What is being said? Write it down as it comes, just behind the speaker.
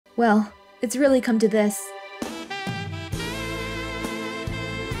Well, it's really come to this.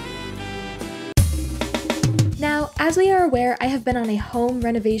 Now, as we are aware, I have been on a home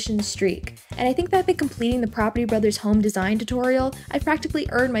renovation streak, and I think that by completing the Property Brothers home design tutorial, I've practically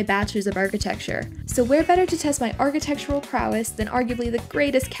earned my Bachelor's of Architecture. So where better to test my architectural prowess than arguably the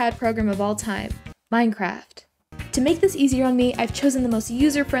greatest CAD program of all time, Minecraft. To make this easier on me, I've chosen the most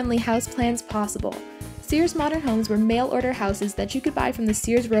user-friendly house plans possible. Sears Modern Homes were mail-order houses that you could buy from the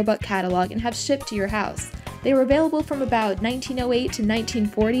Sears Roebuck catalog and have shipped to your house. They were available from about 1908 to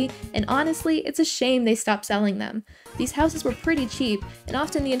 1940, and honestly, it's a shame they stopped selling them. These houses were pretty cheap, and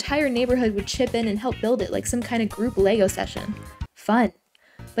often the entire neighborhood would chip in and help build it like some kind of group Lego session. Fun.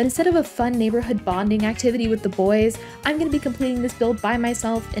 But instead of a fun neighborhood bonding activity with the boys, I'm going to be completing this build by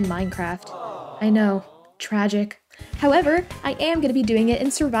myself in Minecraft. I know, tragic. However, I am going to be doing it in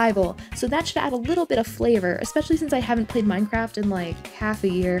survival, so that should add a little bit of flavor, especially since I haven't played Minecraft in like half a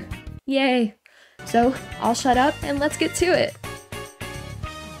year. Yay! So, I'll shut up and let's get to it!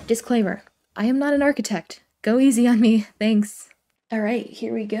 Disclaimer, I am not an architect. Go easy on me, thanks. Alright,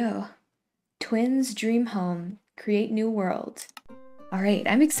 here we go. Twins Dream Home, Create New World. Alright,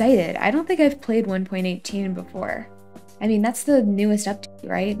 I'm excited. I don't think I've played 1.18 before. I mean, that's the newest update,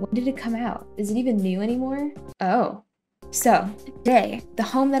 right? When did it come out? Is it even new anymore? Oh. So, today, the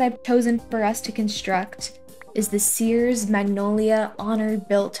home that I've chosen for us to construct is the Sears Magnolia Honor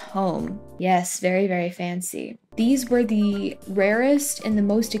Built Home. Yes, very, very fancy. These were the rarest and the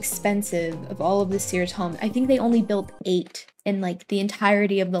most expensive of all of the Sears homes. I think they only built 8 in like the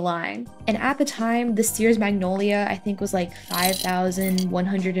entirety of the line. And at the time, the Sears Magnolia, I think was like $5,140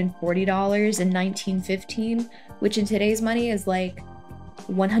 in 1915, which in today's money is like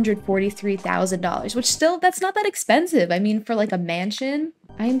 $143,000, which still, that's not that expensive. I mean, for like a mansion,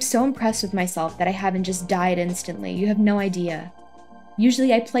 I am so impressed with myself that I haven't just died instantly. You have no idea.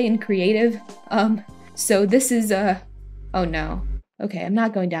 Usually I play in creative, so this is, oh no. Okay, I'm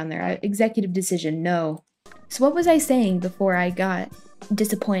not going down there. Executive decision, no. So what was I saying before I got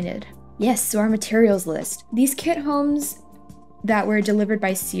disappointed? Yes, so our materials list. These kit homes that were delivered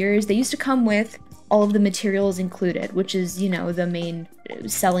by Sears, they used to come with all of the materials included, which is, you know, the main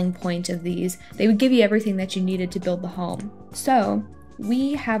selling point of these. They would give you everything that you needed to build the home. So,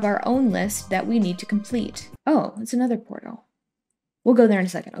 we have our own list that we need to complete. Oh, it's another portal. We'll go there in a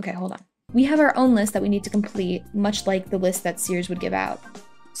second. Okay, hold on. We have our own list that we need to complete, much like the list that Sears would give out.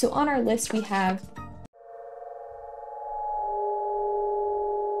 So on our list we have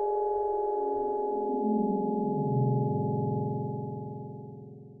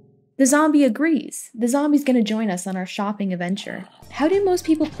the zombie agrees. The zombie's gonna join us on our shopping adventure. How do most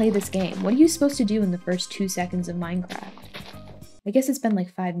people play this game? What are you supposed to do in the first 2 seconds of Minecraft? I guess it's been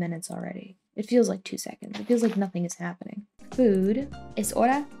like 5 minutes already. It feels like 2 seconds. It feels like nothing is happening. Food. Es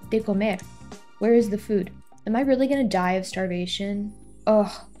hora de comer. Where is the food? Am I really gonna die of starvation?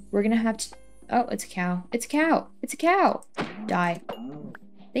 Ugh, we're gonna have to... Oh, it's a cow. It's a cow! It's a cow! Die.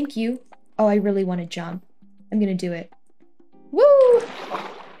 Thank you. Oh, I really want to jump. I'm gonna do it. Woo!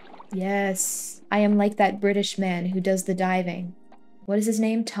 Yes. I am like that British man who does the diving. What is his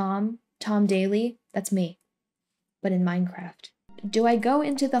name? Tom? Tom Daly? That's me. But in Minecraft. Do I go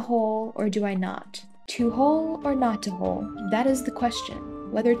into the hole or do I not? To hole or not to hole? That is the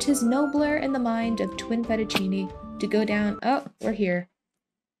question. Whether 'tis nobler in the mind of twin fettuccine to go down— oh, we're here.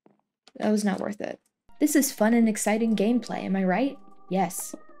 That was not worth it. This is fun and exciting gameplay, am I right?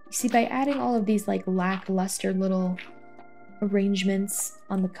 Yes. You see, by adding all of these like lackluster little arrangements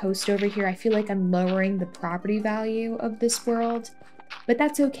on the coast over here, I feel like I'm lowering the property value of this world. But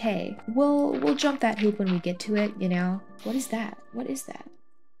that's okay. We'll jump that hoop when we get to it, you know? What is that? What is that?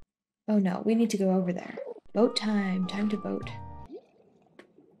 Oh no, we need to go over there. Boat time. Time to boat.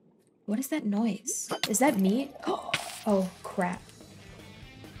 What is that noise? Is that meat? Oh, crap.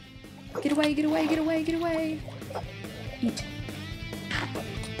 Get away, get away, get away, get away! Eat.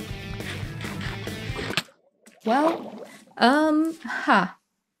 Well,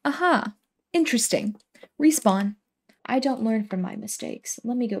 interesting. Respawn. I don't learn from my mistakes.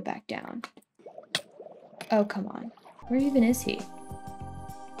 Let me go back down. Oh, come on. Where even is he?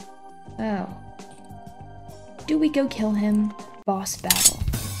 Oh. Do we go kill him? Boss battle.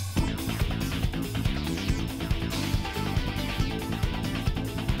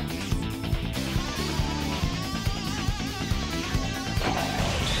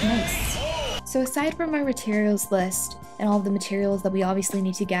 Nice. So aside from our materials list and all of the materials that we obviously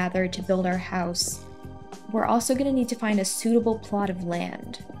need to gather to build our house, we're also going to need to find a suitable plot of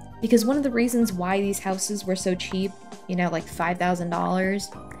land. Because one of the reasons why these houses were so cheap, you know, like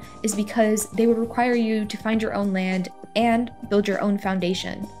 $5,000, is because they would require you to find your own land and build your own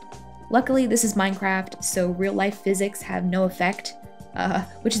foundation. Luckily, this is Minecraft, so real life physics have no effect,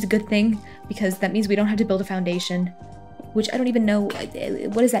 which is a good thing, because that means we don't have to build a foundation, which I don't even know,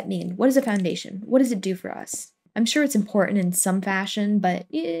 what does that mean? What is a foundation? What does it do for us? I'm sure it's important in some fashion, but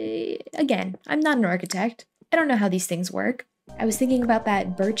again, I'm not an architect. I don't know how these things work. I was thinking about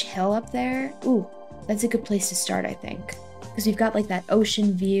that birch hill up there. Ooh, that's a good place to start, I think. Because we've got like that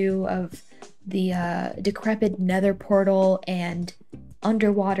ocean view of the decrepit nether portal and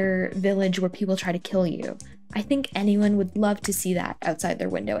underwater village where people try to kill you. I think anyone would love to see that outside their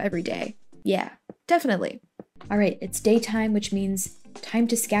window every day. Yeah, definitely. All right, it's daytime, which means time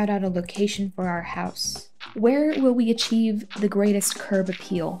to scout out a location for our house. Where will we achieve the greatest curb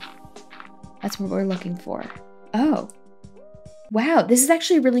appeal? That's what we're looking for. Oh, wow, this is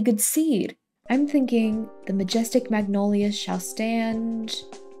actually a really good seed. I'm thinking the majestic magnolias shall stand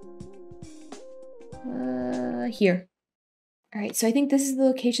here. All right, so I think this is the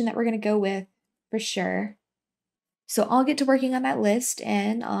location that we're gonna go with for sure. So I'll get to working on that list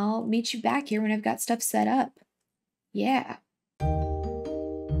and I'll meet you back here when I've got stuff set up. Yeah.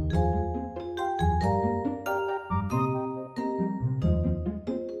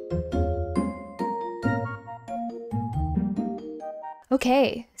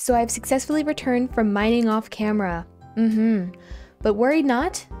 Okay, so I've successfully returned from mining off camera. But worried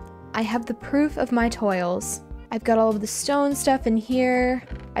not, I have the proof of my toils. I've got all of the stone stuff in here.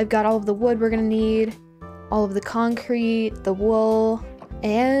 I've got all of the wood we're gonna need, all of the concrete, the wool,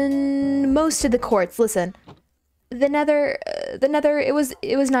 and most of the quartz. Listen, the nether, it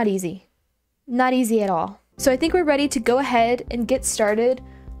was not easy. Not easy at all. So I think we're ready to go ahead and get started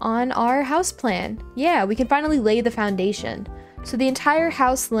on our house plan. Yeah, we can finally lay the foundation. So the entire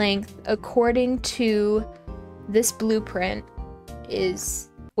house length, according to this blueprint, is,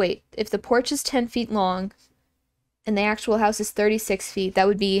 wait, if the porch is 10 feet long and the actual house is 36 feet, that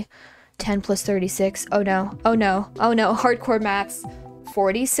would be 10 plus 36. Oh no, oh no, oh no, hardcore maths.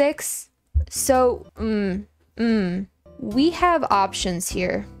 46? So, we have options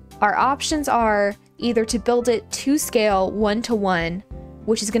here. Our options are either to build it to scale 1-to-1,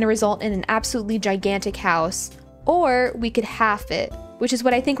 which is going to result in an absolutely gigantic house, or we could half it, which is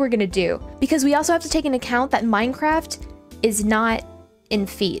what I think we're gonna do. Because we also have to take into account that Minecraft is not in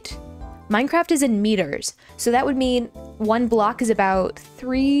feet. Minecraft is in meters. So that would mean one block is about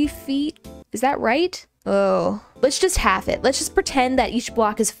 3 feet. Is that right? Oh, let's just half it. Let's just pretend that each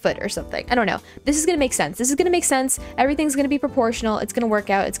block is a foot or something. I don't know. This is gonna make sense. This is gonna make sense. Everything's gonna be proportional. It's gonna work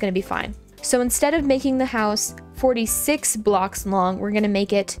out. It's gonna be fine. So instead of making the house 46 blocks long, we're gonna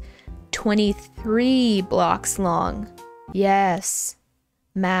make it 23 blocks long. Yes,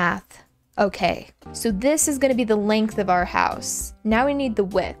 math. Okay, so this is gonna be the length of our house. Now we need the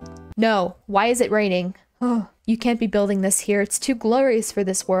width. No, why is it raining? Oh, you can't be building this here. It's too glorious for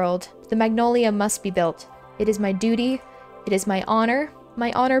this world. The magnolia must be built. It is my duty. It is my honor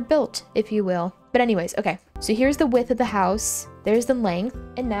built, if you will. But anyways, okay, so here's the width of the house. There's the length,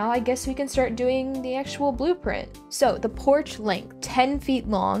 and now I guess we can start doing the actual blueprint. So the porch length, 10 feet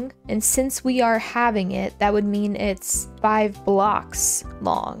long, and since we are having it, that would mean it's 5 blocks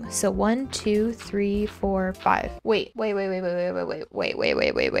long. So 1, 2, 3, 4, 5. Wait. I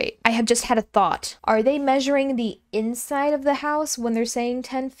have just had a thought. Are they measuring the inside of the house when they're saying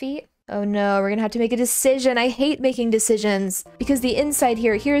 10 feet? Oh no, we're gonna have to make a decision. I hate making decisions because the inside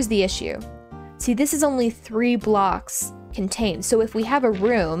here's the issue. See, this is only 3 blocks contained. So if we have a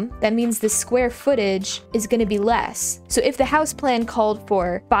room, that means the square footage is going to be less. So if the house plan called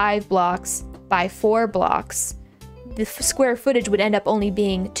for 5 blocks by 4 blocks, the square footage would end up only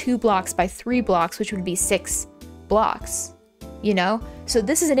being 2 blocks by 3 blocks, which would be 6 blocks, you know? So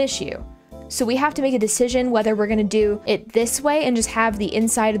this is an issue. So we have to make a decision whether we're going to do it this way and just have the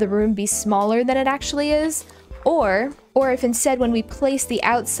inside of the room be smaller than it actually is, or if instead when we place the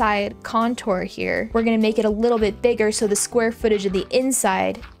outside contour here, we're gonna make it a little bit bigger so the square footage of the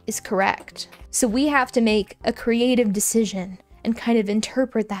inside is correct. So we have to make a creative decision and kind of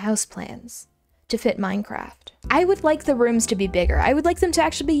interpret the house plans to fit Minecraft. I would like the rooms to be bigger. I would like them to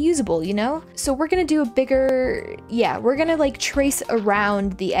actually be usable, you know? So we're gonna do a bigger, yeah, we're gonna like trace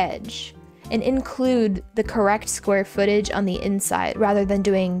around the edge and include the correct square footage on the inside rather than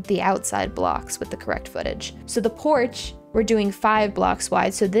doing the outside blocks with the correct footage. So the porch, we're doing 5 blocks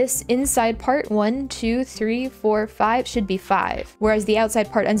wide. So this inside part, 1, 2, 3, 4, 5 should be 5. Whereas the outside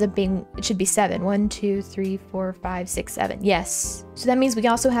part ends up being, it should be 7. 1, 2, 3, 4, 5, 6, 7. Yes. So that means we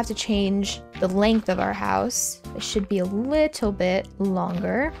also have to change the length of our house. It should be a little bit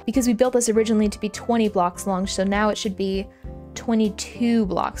longer because we built this originally to be 20 blocks long. So now it should be 22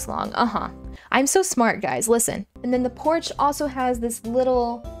 blocks long. I'm so smart, guys, listen. And then the porch also has this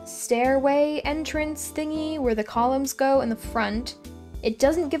little stairway entrance thingy where the columns go in the front. It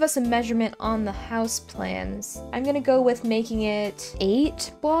doesn't give us a measurement on the house plans. I'm gonna go with making it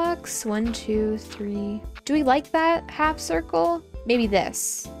 8 blocks. 1, 2, 3. Do we like that half circle? Maybe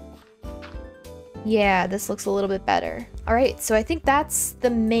this. Yeah, this looks a little bit better. All right, so I think that's the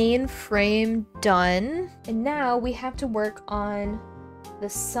main frame done. And now we have to work on the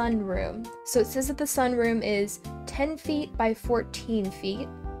sunroom. So it says that the sunroom is 10 feet by 14 feet.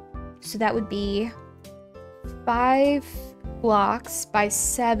 So that would be 5 blocks by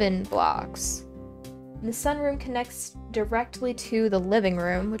 7 blocks. And the sunroom connects directly to the living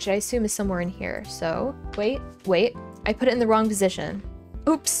room, which I assume is somewhere in here. So, wait, I put it in the wrong position.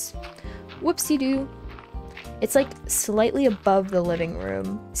 Oops, whoopsie-doo. It's like slightly above the living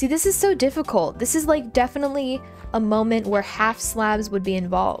room. See, this is so difficult. This is like definitely a moment where half slabs would be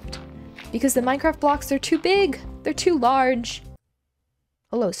involved. Because the Minecraft blocks are too big. They're too large.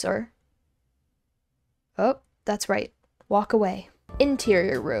 Hello, sir. Oh, that's right. Walk away.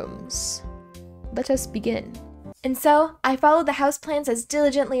 Interior rooms. Let us begin. And so, I followed the house plans as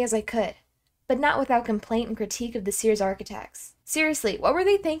diligently as I could, but not without complaint and critique of the Sears architects. Seriously, what were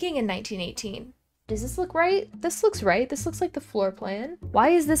they thinking in 1918? Does this look right? This looks right. This looks like the floor plan. Why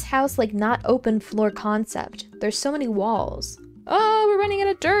is this house like not open floor concept? There's so many walls. Oh, we're running out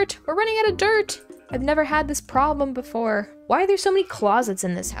of dirt. We're running out of dirt. I've never had this problem before. Why are there so many closets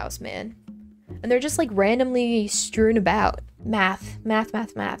in this house, man? And they're just like randomly strewn about. Math.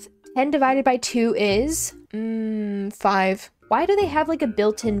 10 divided by 2 is 5. Why do they have like a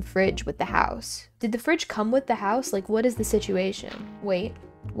built-in fridge with the house? Did the fridge come with the house? Like, what is the situation?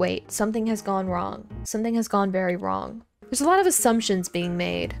 Wait, something has gone wrong. Something has gone very wrong. There's a lot of assumptions being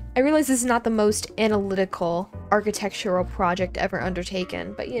made. I realize this is not the most analytical architectural project ever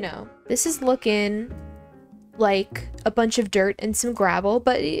undertaken, but you know, this is looking like a bunch of dirt and some gravel,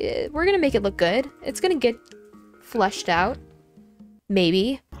 but we're gonna make it look good. It's gonna get fleshed out.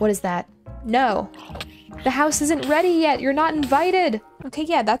 Maybe. What is that? No. The house isn't ready yet. You're not invited. Okay,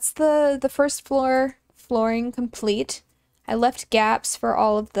 yeah, that's the first floor flooring complete. I left gaps for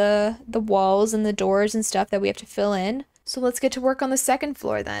all of the walls and the doors and stuff that we have to fill in. So let's get to work on the second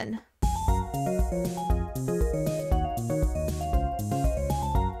floor then.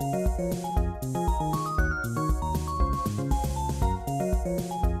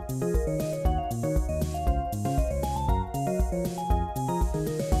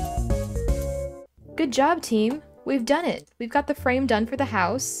 Good job, team. We've done it. We've got the frame done for the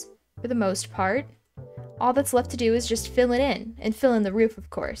house, for the most part. All that's left to do is just fill it in, and fill in the roof, of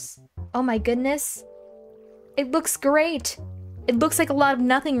course. Oh my goodness. It looks great. It looks like a lot of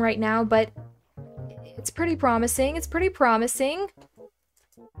nothing right now, but it's pretty promising. It's pretty promising.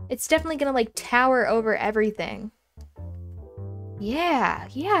 It's definitely gonna like tower over everything. Yeah,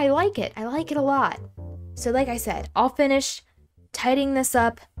 I like it. I like it a lot. So like I said, I'll finish tidying this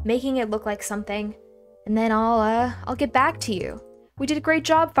up, making it look like something, and then I'll get back to you. We did a great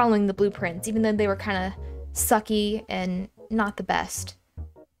job following the blueprints, even though they were kind of sucky and not the best.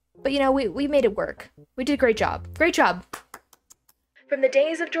 But you know, we made it work. We did a great job. Great job! From the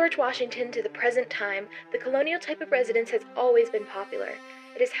days of George Washington to the present time, the colonial type of residence has always been popular.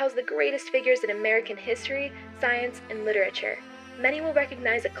 It has housed the greatest figures in American history, science, and literature. Many will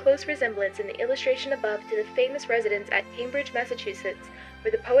recognize a close resemblance in the illustration above to the famous residence at Cambridge, Massachusetts,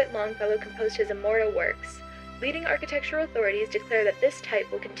 where the poet Longfellow composed his immortal works. Leading architectural authorities declare that this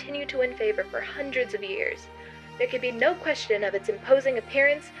type will continue to win favor for hundreds of years. There can be no question of its imposing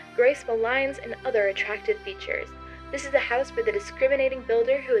appearance, graceful lines, and other attractive features. This is a house for the discriminating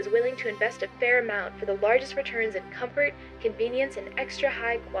builder who is willing to invest a fair amount for the largest returns in comfort, convenience, and extra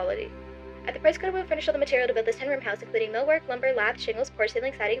high quality. At the price code, we'll furnish all the material to build this 10-room house, including millwork, lumber, laths, shingles, porch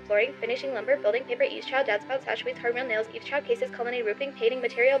ceiling, siding, flooring, finishing lumber, building paper, eaves trout, downspouts, sash weights, hardware nails, eaves trout, cases, colonnade, roofing, painting,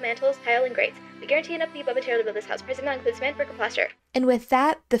 material, mantles, tile, and grates. We guarantee enough of the above material to build this house. Price does not include cement, brick, or plaster. And with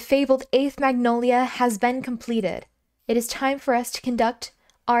that, the fabled 8th Magnolia has been completed. It is time for us to conduct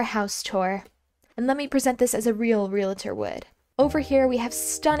our house tour. And let me present this as a real realtor would. Over here, we have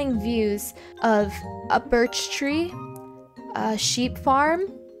stunning views of a birch tree, a sheep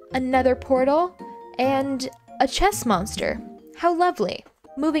farm, another portal, and a chess monster. How lovely.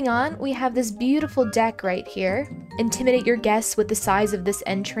 Moving on, we have this beautiful deck right here. Intimidate your guests with the size of this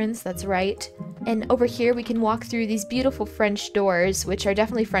entrance, that's right. And over here we can walk through these beautiful French doors, which are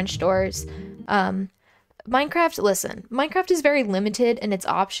definitely French doors. Minecraft is very limited in its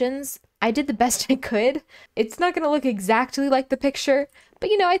options. I did the best I could. It's not gonna look exactly like the picture, but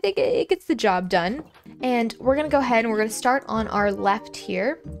you know, I think it gets the job done. And we're gonna go ahead and we're gonna start on our left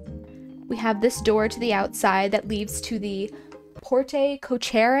here. we have this door to the outside that leads to the porte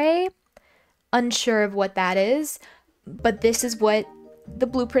cochere. Unsure of what that is, but this is what the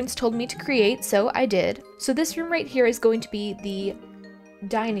blueprints told me to create, so I did. So this room right here is going to be the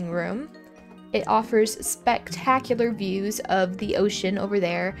dining room. It offers spectacular views of the ocean over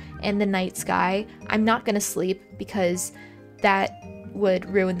there and the night sky. I'm not gonna sleep because that would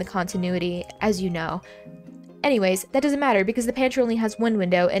ruin the continuity, as you know. Anyways, that doesn't matter because the pantry only has one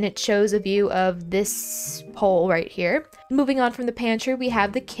window and it shows a view of this pole right here. Moving on from the pantry, we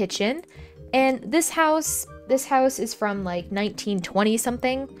have the kitchen. And this house is from like 1920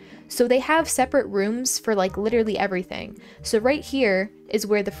 something. So they have separate rooms for like literally everything. So right here is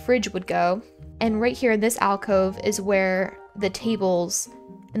where the fridge would go. And right here in this alcove is where the tables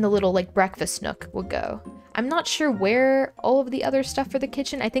and the little like breakfast nook would go. I'm not sure where all of the other stuff for the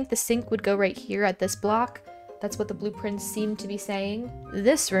kitchen. I think the sink would go right here at this block. That's what the blueprints seem to be saying.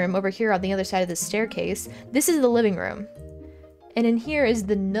 This room over here on the other side of the staircase, this is the living room. And in here is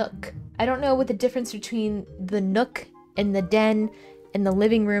the nook. I don't know what the difference between the nook and the den and the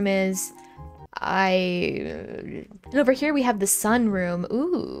living room is. And over here we have the sunroom.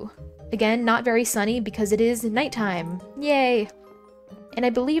 Ooh. Again, not very sunny because it is nighttime. Yay! And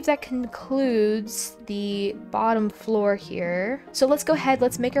I believe that concludes the bottom floor here. So let's go ahead,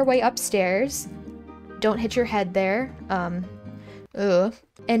 let's make our way upstairs. Don't hit your head there.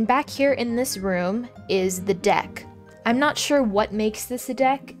 And back here in this room is the deck. I'm not sure what makes this a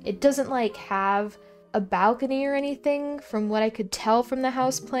deck. It doesn't like have a balcony or anything from what I could tell from the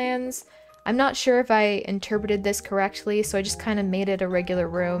house plans. I'm not sure if I interpreted this correctly, so I just kind of made it a regular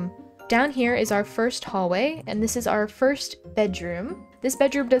room. Down here is our first hallway, and this is our first bedroom. This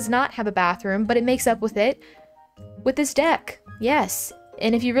bedroom does not have a bathroom, but it makes up with it with this deck. Yes.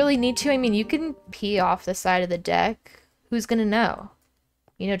 And if you really need to, I mean, you can pee off the side of the deck. Who's gonna know?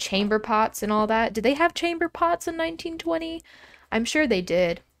 You know, chamber pots and all that. Did they have chamber pots in 1920? I'm sure they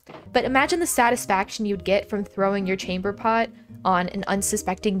did. But imagine the satisfaction you'd get from throwing your chamber pot on an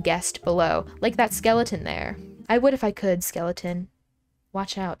unsuspecting guest below, like that skeleton there. I would if I could, skeleton.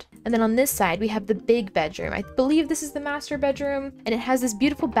 Watch out. And then on this side, we have the big bedroom. I believe this is the master bedroom, and it has this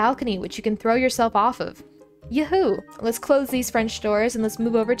beautiful balcony which you can throw yourself off of. Yahoo! Let's close these French doors and let's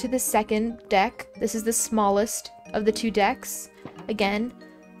move over to the second deck. This is the smallest of the two decks. Again,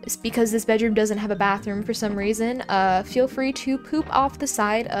 it's because this bedroom doesn't have a bathroom for some reason. Feel free to poop off the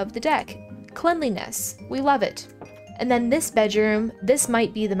side of the deck. Cleanliness. We love it. And then this bedroom, this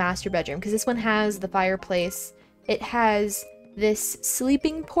might be the master bedroom because this one has the fireplace. It has this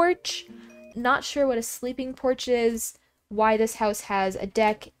sleeping porch. Not sure what a sleeping porch is, why this house has a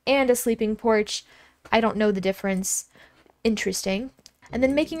deck and a sleeping porch. I don't know the difference. Interesting. And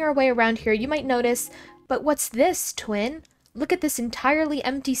then making our way around here, you might notice, but what's this, twin? Look at this entirely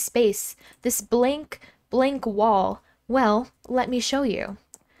empty space, this blank wall. Well, let me show you.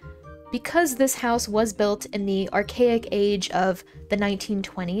 Because this house was built in the archaic age of the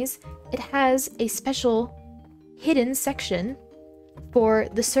 1920s, it has a special hidden section for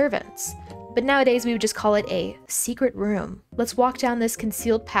the servants. But nowadays we would just call it a secret room. Let's walk down this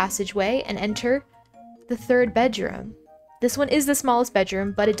concealed passageway and enter the third bedroom. This one is the smallest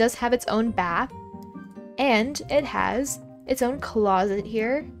bedroom, but it does have its own bath, and it has its own closet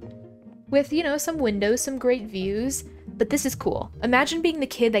here with, you know, some windows, some great views. But this is cool. Imagine being the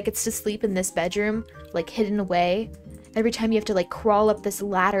kid that gets to sleep in this bedroom, like hidden away. Every time you have to like crawl up this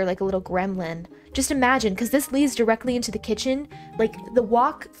ladder like a little gremlin. Just imagine, because this leads directly into the kitchen. Like the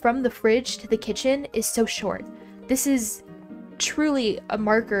walk from the fridge to the kitchen is so short. This is truly a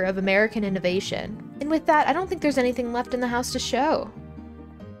marker of American innovation. And with that, I don't think there's anything left in the house to show.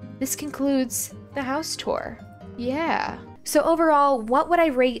 This concludes the house tour. Yeah. So overall, what would I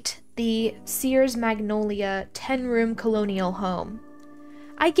rate the Sears Magnolia 10-room colonial home?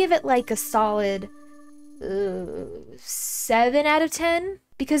 I give it like a solid 7 out of 10.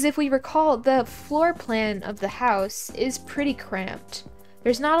 Because if we recall, the floor plan of the house is pretty cramped.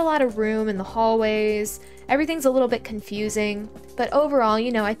 There's not a lot of room in the hallways. Everything's a little bit confusing. But overall,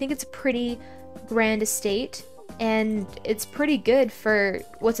 you know, I think it's a pretty grand estate. And it's pretty good for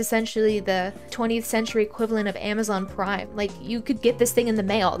what's essentially the 20th century equivalent of Amazon Prime. Like, you could get this thing in the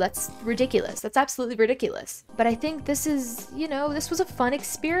mail. That's ridiculous. That's absolutely ridiculous. But I think this is, you know, this was a fun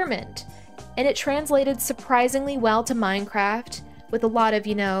experiment. And it translated surprisingly well to Minecraft with a lot of,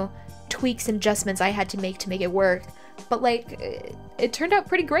 you know, tweaks and adjustments I had to make it work. But like, it turned out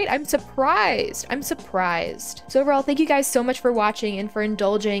pretty great. I'm surprised. I'm surprised. So overall, thank you guys so much for watching and for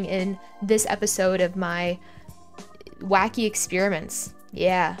indulging in this episode of my wacky experiments.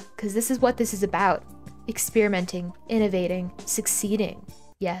 Yeah, because this is what this is about. Experimenting, innovating, succeeding.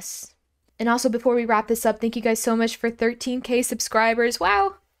 Yes. And also, before we wrap this up, thank you guys so much for 13K subscribers.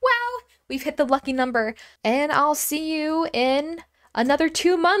 Wow. Wow. We've hit the lucky number. And I'll see you in another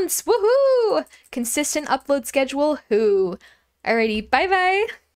 2 months. Woohoo! Consistent upload schedule. Whoo. Alrighty. Bye-bye.